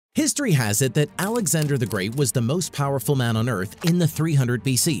History has it that Alexander the Great was the most powerful man on Earth in the 300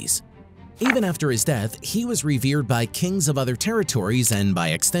 BCs. Even after his death, he was revered by kings of other territories and, by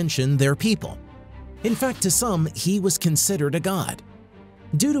extension, their people. In fact, to some, he was considered a god.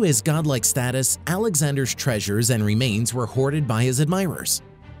 Due to his godlike status, Alexander's treasures and remains were hoarded by his admirers.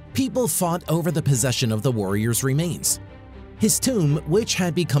 People fought over the possession of the warrior's remains. His tomb, which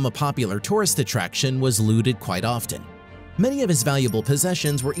had become a popular tourist attraction, was looted quite often. Many of his valuable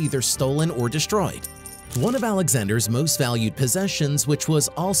possessions were either stolen or destroyed. One of Alexander's most valued possessions, which was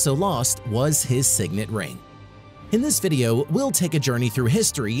also lost, was his signet ring. In this video, we'll take a journey through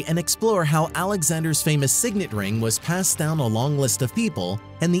history and explore how Alexander's famous signet ring was passed down a long list of people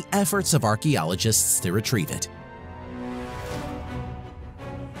and the efforts of archaeologists to retrieve it.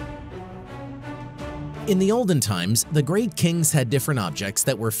 In the olden times, the great kings had different objects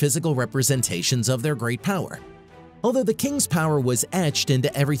that were physical representations of their great power. Although the king's power was etched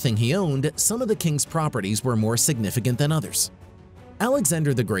into everything he owned, some of the king's properties were more significant than others.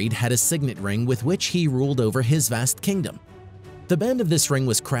 Alexander the Great had a signet ring with which he ruled over his vast kingdom. The band of this ring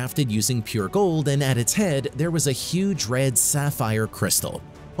was crafted using pure gold, and at its head there was a huge red sapphire crystal,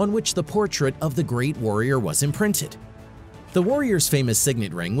 on which the portrait of the great warrior was imprinted. The warrior's famous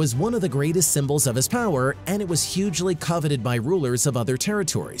signet ring was one of the greatest symbols of his power, and it was hugely coveted by rulers of other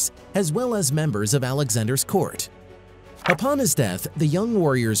territories, as well as members of Alexander's court. Upon his death, the young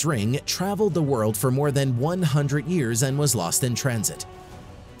warrior's ring traveled the world for more than 100 years and was lost in transit.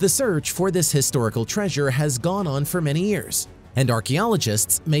 The search for this historical treasure has gone on for many years, and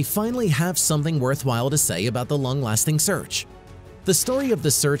archaeologists may finally have something worthwhile to say about the long-lasting search. The story of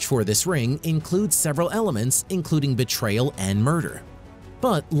the search for this ring includes several elements, including betrayal and murder.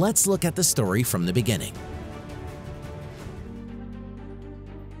 But let's look at the story from the beginning.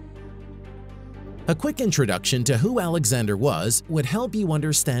 A quick introduction to who Alexander was would help you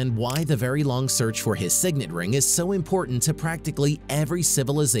understand why the very long search for his signet ring is so important to practically every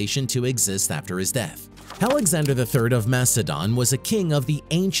civilization to exist after his death. Alexander III of Macedon was a king of the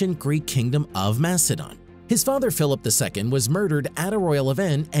ancient Greek kingdom of Macedon. His father Philip II was murdered at a royal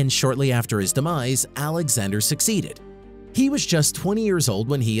event, and shortly after his demise, Alexander succeeded. He was just 20 years old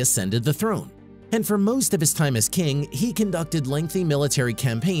when he ascended the throne, and for most of his time as king, he conducted lengthy military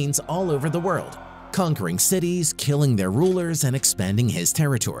campaigns all over the world, conquering cities, killing their rulers, and expanding his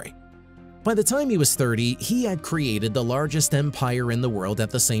territory. By the time he was 30, he had created the largest empire in the world at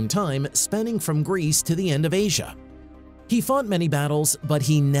the same time, spanning from Greece to the end of Asia. He fought many battles, but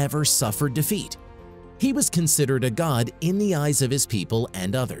he never suffered defeat. He was considered a god in the eyes of his people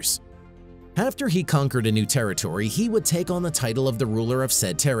and others. After he conquered a new territory, he would take on the title of the ruler of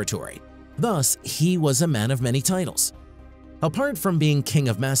said territory. Thus, he was a man of many titles. Apart from being king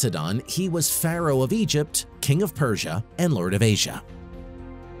of Macedon, he was pharaoh of Egypt, king of Persia, and lord of Asia.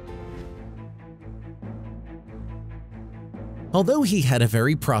 Although he had a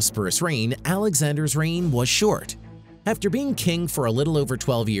very prosperous reign, Alexander's reign was short. After being king for a little over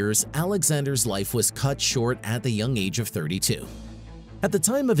 12 years, Alexander's life was cut short at the young age of 32. At the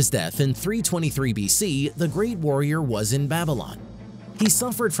time of his death in 323 BC, the great warrior was in Babylon. He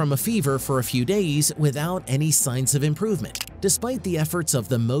suffered from a fever for a few days without any signs of improvement, despite the efforts of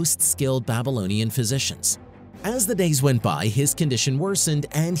the most skilled Babylonian physicians. As the days went by, his condition worsened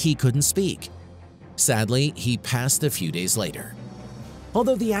and he couldn't speak. Sadly, he passed a few days later.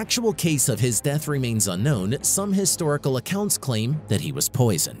 Although the actual case of his death remains unknown, some historical accounts claim that he was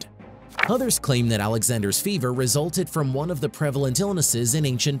poisoned. Others claim that Alexander's fever resulted from one of the prevalent illnesses in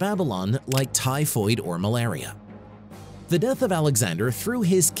ancient Babylon, like typhoid or malaria. The death of Alexander threw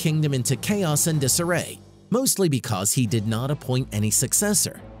his kingdom into chaos and disarray, mostly because he did not appoint any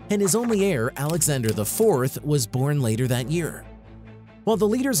successor, and his only heir, Alexander IV, was born later that year. While the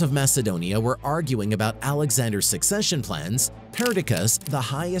leaders of Macedonia were arguing about Alexander's succession plans, Perdiccas, the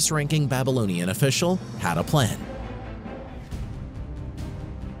highest-ranking Babylonian official, had a plan.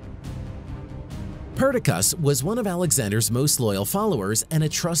 Perdiccas was one of Alexander's most loyal followers and a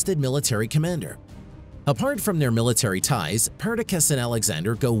trusted military commander. Apart from their military ties, Perdiccas and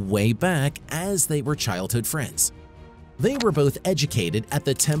Alexander go way back, as they were childhood friends. They were both educated at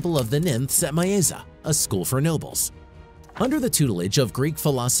the Temple of the Nymphs at Maeza, a school for nobles. Under the tutelage of Greek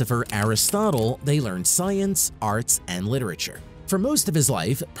philosopher Aristotle, they learned science, arts, and literature. For most of his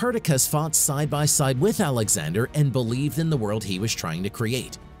life, Perdiccas fought side by side with Alexander and believed in the world he was trying to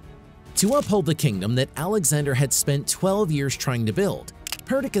create. To uphold the kingdom that Alexander had spent 12 years trying to build,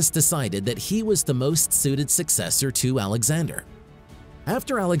 Perdiccas decided that he was the most suited successor to Alexander.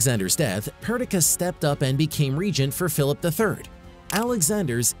 After Alexander's death, Perdiccas stepped up and became regent for Philip III,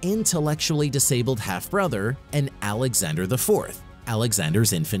 Alexander's intellectually disabled half-brother, and Alexander IV,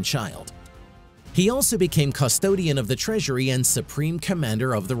 Alexander's infant child. He also became custodian of the treasury and supreme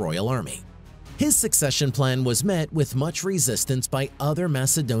commander of the royal army. His succession plan was met with much resistance by other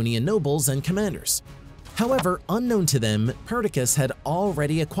Macedonian nobles and commanders. However, unknown to them, Perdiccas had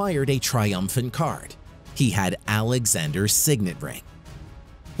already acquired a triumphant card. He had Alexander's signet ring.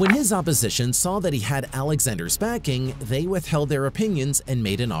 When his opposition saw that he had Alexander's backing, they withheld their opinions and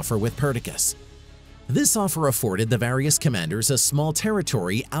made an offer with Perdiccas. This offer afforded the various commanders a small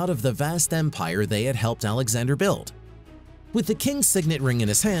territory out of the vast empire they had helped Alexander build. With the king's signet ring in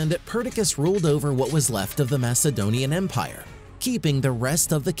his hand, Perdiccas ruled over what was left of the Macedonian Empire, keeping the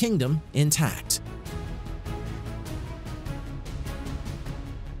rest of the kingdom intact.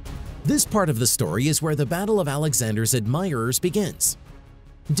 This part of the story is where the Battle of Alexander's admirers begins.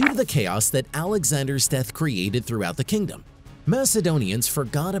 Due to the chaos that Alexander's death created throughout the kingdom, Macedonians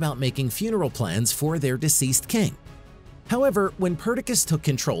forgot about making funeral plans for their deceased king. However, when Perdiccas took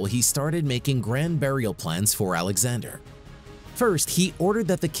control, he started making grand burial plans for Alexander. First, he ordered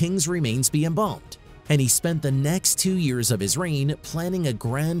that the king's remains be embalmed, and he spent the next 2 years of his reign planning a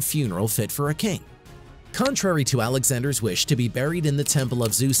grand funeral fit for a king. Contrary to Alexander's wish to be buried in the temple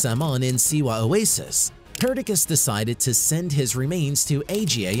of Zeus Ammon in Siwa Oasis, Perdiccas decided to send his remains to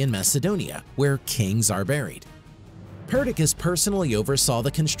Aegae in Macedonia, where kings are buried. Perdiccas personally oversaw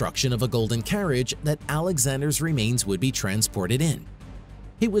the construction of a golden carriage that Alexander's remains would be transported in.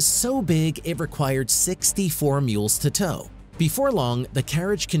 It was so big it required 64 mules to tow. Before long, the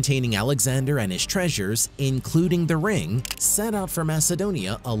carriage containing Alexander and his treasures, including the ring, set out for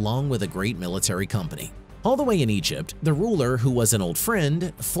Macedonia along with a great military company. All the way in Egypt, the ruler, who was an old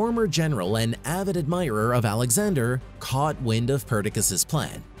friend, former general, and avid admirer of Alexander, caught wind of Perdiccas'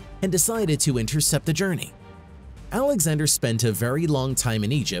 plan and decided to intercept the journey. Alexander spent a very long time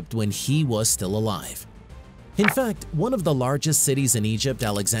in Egypt when he was still alive. In fact, one of the largest cities in Egypt,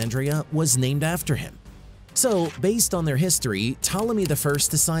 Alexandria, was named after him. So, based on their history, Ptolemy I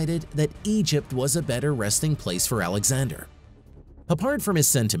decided that Egypt was a better resting place for Alexander. Apart from his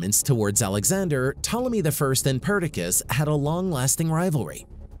sentiments towards Alexander, Ptolemy I and Perdiccas had a long-lasting rivalry.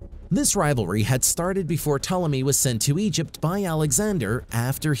 This rivalry had started before Ptolemy was sent to Egypt by Alexander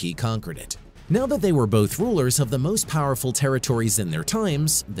after he conquered it. Now that they were both rulers of the most powerful territories in their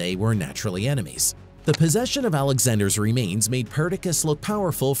times, they were naturally enemies. The possession of Alexander's remains made Perdiccas look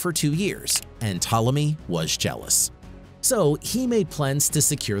powerful for 2 years, and Ptolemy was jealous. So he made plans to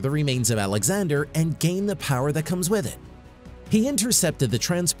secure the remains of Alexander and gain the power that comes with it. He intercepted the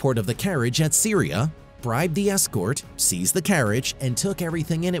transport of the carriage at Syria, bribed the escort, seized the carriage, and took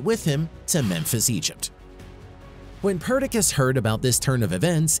everything in it with him to Memphis, Egypt. When Perdiccas heard about this turn of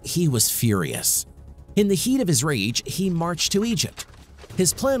events, he was furious. In the heat of his rage, he marched to Egypt.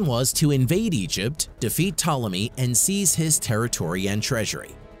 His plan was to invade Egypt, defeat Ptolemy, and seize his territory and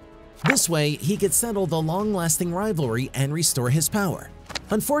treasury. This way, he could settle the long-lasting rivalry and restore his power.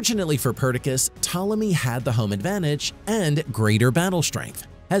 Unfortunately for Perdiccas, Ptolemy had the home advantage and greater battle strength,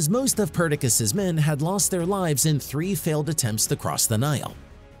 as most of Perdiccas' men had lost their lives in 3 failed attempts to cross the Nile.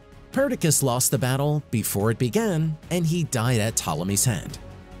 Perdiccas lost the battle before it began, and he died at Ptolemy's hand.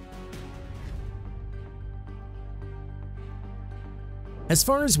 As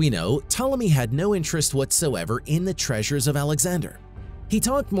far as we know, Ptolemy had no interest whatsoever in the treasures of Alexander. He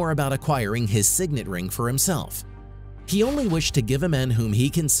talked more about acquiring his signet ring for himself. He only wished to give a man whom he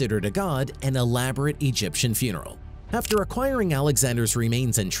considered a god an elaborate Egyptian funeral. After acquiring Alexander's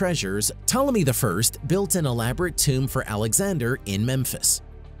remains and treasures, Ptolemy I built an elaborate tomb for Alexander in Memphis.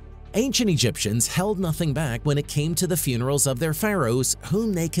 Ancient Egyptians held nothing back when it came to the funerals of their pharaohs,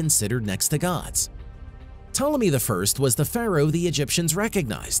 whom they considered next to gods. Ptolemy I was the pharaoh the Egyptians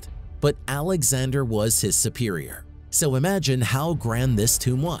recognized, but Alexander was his superior. So imagine how grand this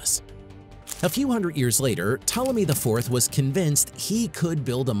tomb was. A few hundred years later, Ptolemy IV was convinced he could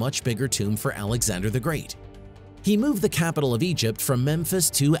build a much bigger tomb for Alexander the Great. He moved the capital of Egypt from Memphis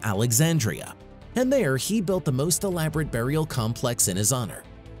to Alexandria, and there he built the most elaborate burial complex in his honor.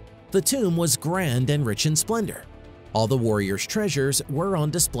 The tomb was grand and rich in splendor. All the warriors' treasures were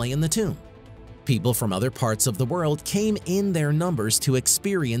on display in the tomb. People from other parts of the world came in their numbers to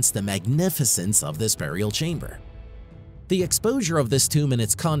experience the magnificence of this burial chamber. The exposure of this tomb and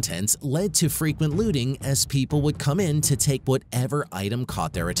its contents led to frequent looting, as people would come in to take whatever item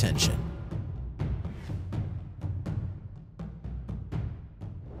caught their attention.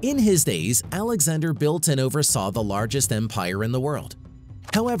 In his days, Alexander built and oversaw the largest empire in the world.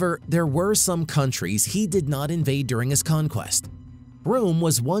 However, there were some countries he did not invade during his conquest. Rome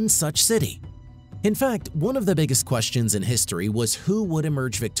was one such city. In fact, one of the biggest questions in history was who would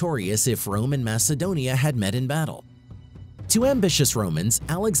emerge victorious if Rome and Macedonia had met in battle. To ambitious Romans,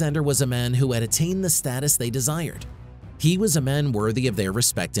 Alexander was a man who had attained the status they desired. He was a man worthy of their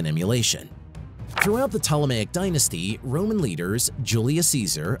respect and emulation. Throughout the Ptolemaic dynasty, Roman leaders Julius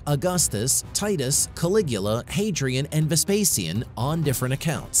Caesar, Augustus, Titus, Caligula, Hadrian, and Vespasian, on different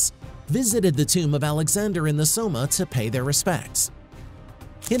accounts, visited the tomb of Alexander in the Soma to pay their respects.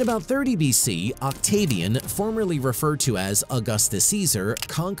 In about 30 BC, Octavian, formerly referred to as Augustus Caesar,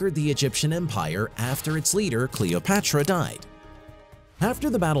 conquered the Egyptian Empire after its leader Cleopatra died. After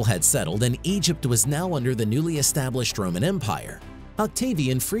the battle had settled and Egypt was now under the newly established Roman Empire,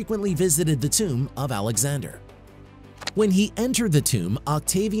 Octavian frequently visited the tomb of Alexander. When he entered the tomb,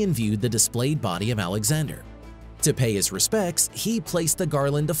 Octavian viewed the displayed body of Alexander. To pay his respects, he placed a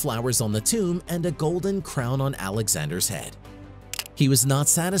garland of flowers on the tomb and a golden crown on Alexander's head. He was not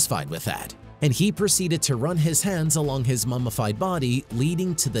satisfied with that, and he proceeded to run his hands along his mummified body,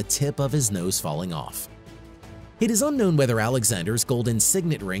 leading to the tip of his nose falling off. It is unknown whether Alexander's golden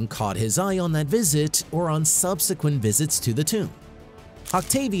signet ring caught his eye on that visit or on subsequent visits to the tomb.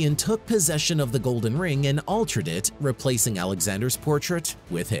 Octavian took possession of the golden ring and altered it, replacing Alexander's portrait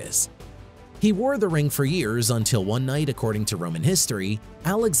with his. He wore the ring for years until one night, according to Roman history,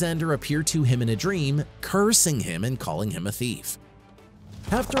 Alexander appeared to him in a dream, cursing him and calling him a thief.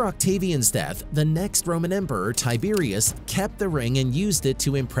 After Octavian's death, the next Roman emperor, Tiberius, kept the ring and used it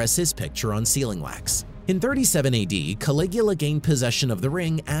to impress his picture on sealing wax. In 37 AD, Caligula gained possession of the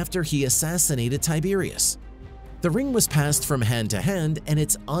ring after he assassinated Tiberius. The ring was passed from hand to hand, and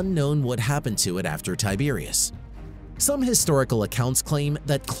it's unknown what happened to it after Tiberius. Some historical accounts claim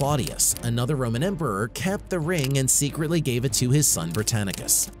that Claudius, another Roman emperor, kept the ring and secretly gave it to his son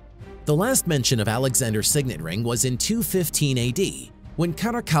Britannicus. The last mention of Alexander's signet ring was in 215 AD, when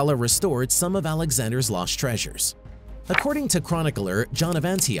Caracalla restored some of Alexander's lost treasures. According to chronicler John of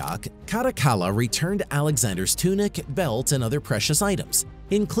Antioch, Caracalla returned Alexander's tunic, belt, and other precious items,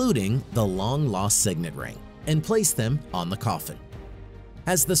 including the long-lost signet ring, and placed them on the coffin.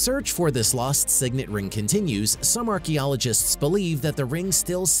 As the search for this lost signet ring continues, some archaeologists believe that the ring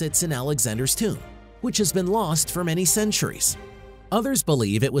still sits in Alexander's tomb, which has been lost for many centuries. Others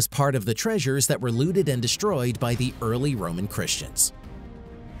believe it was part of the treasures that were looted and destroyed by the early Roman Christians.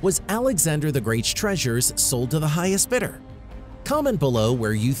 Was Alexander the Great's treasures sold to the highest bidder? Comment below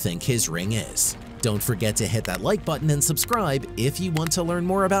where you think his ring is. Don't forget to hit that like button and subscribe if you want to learn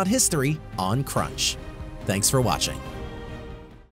more about history on Crunch. Thanks for watching.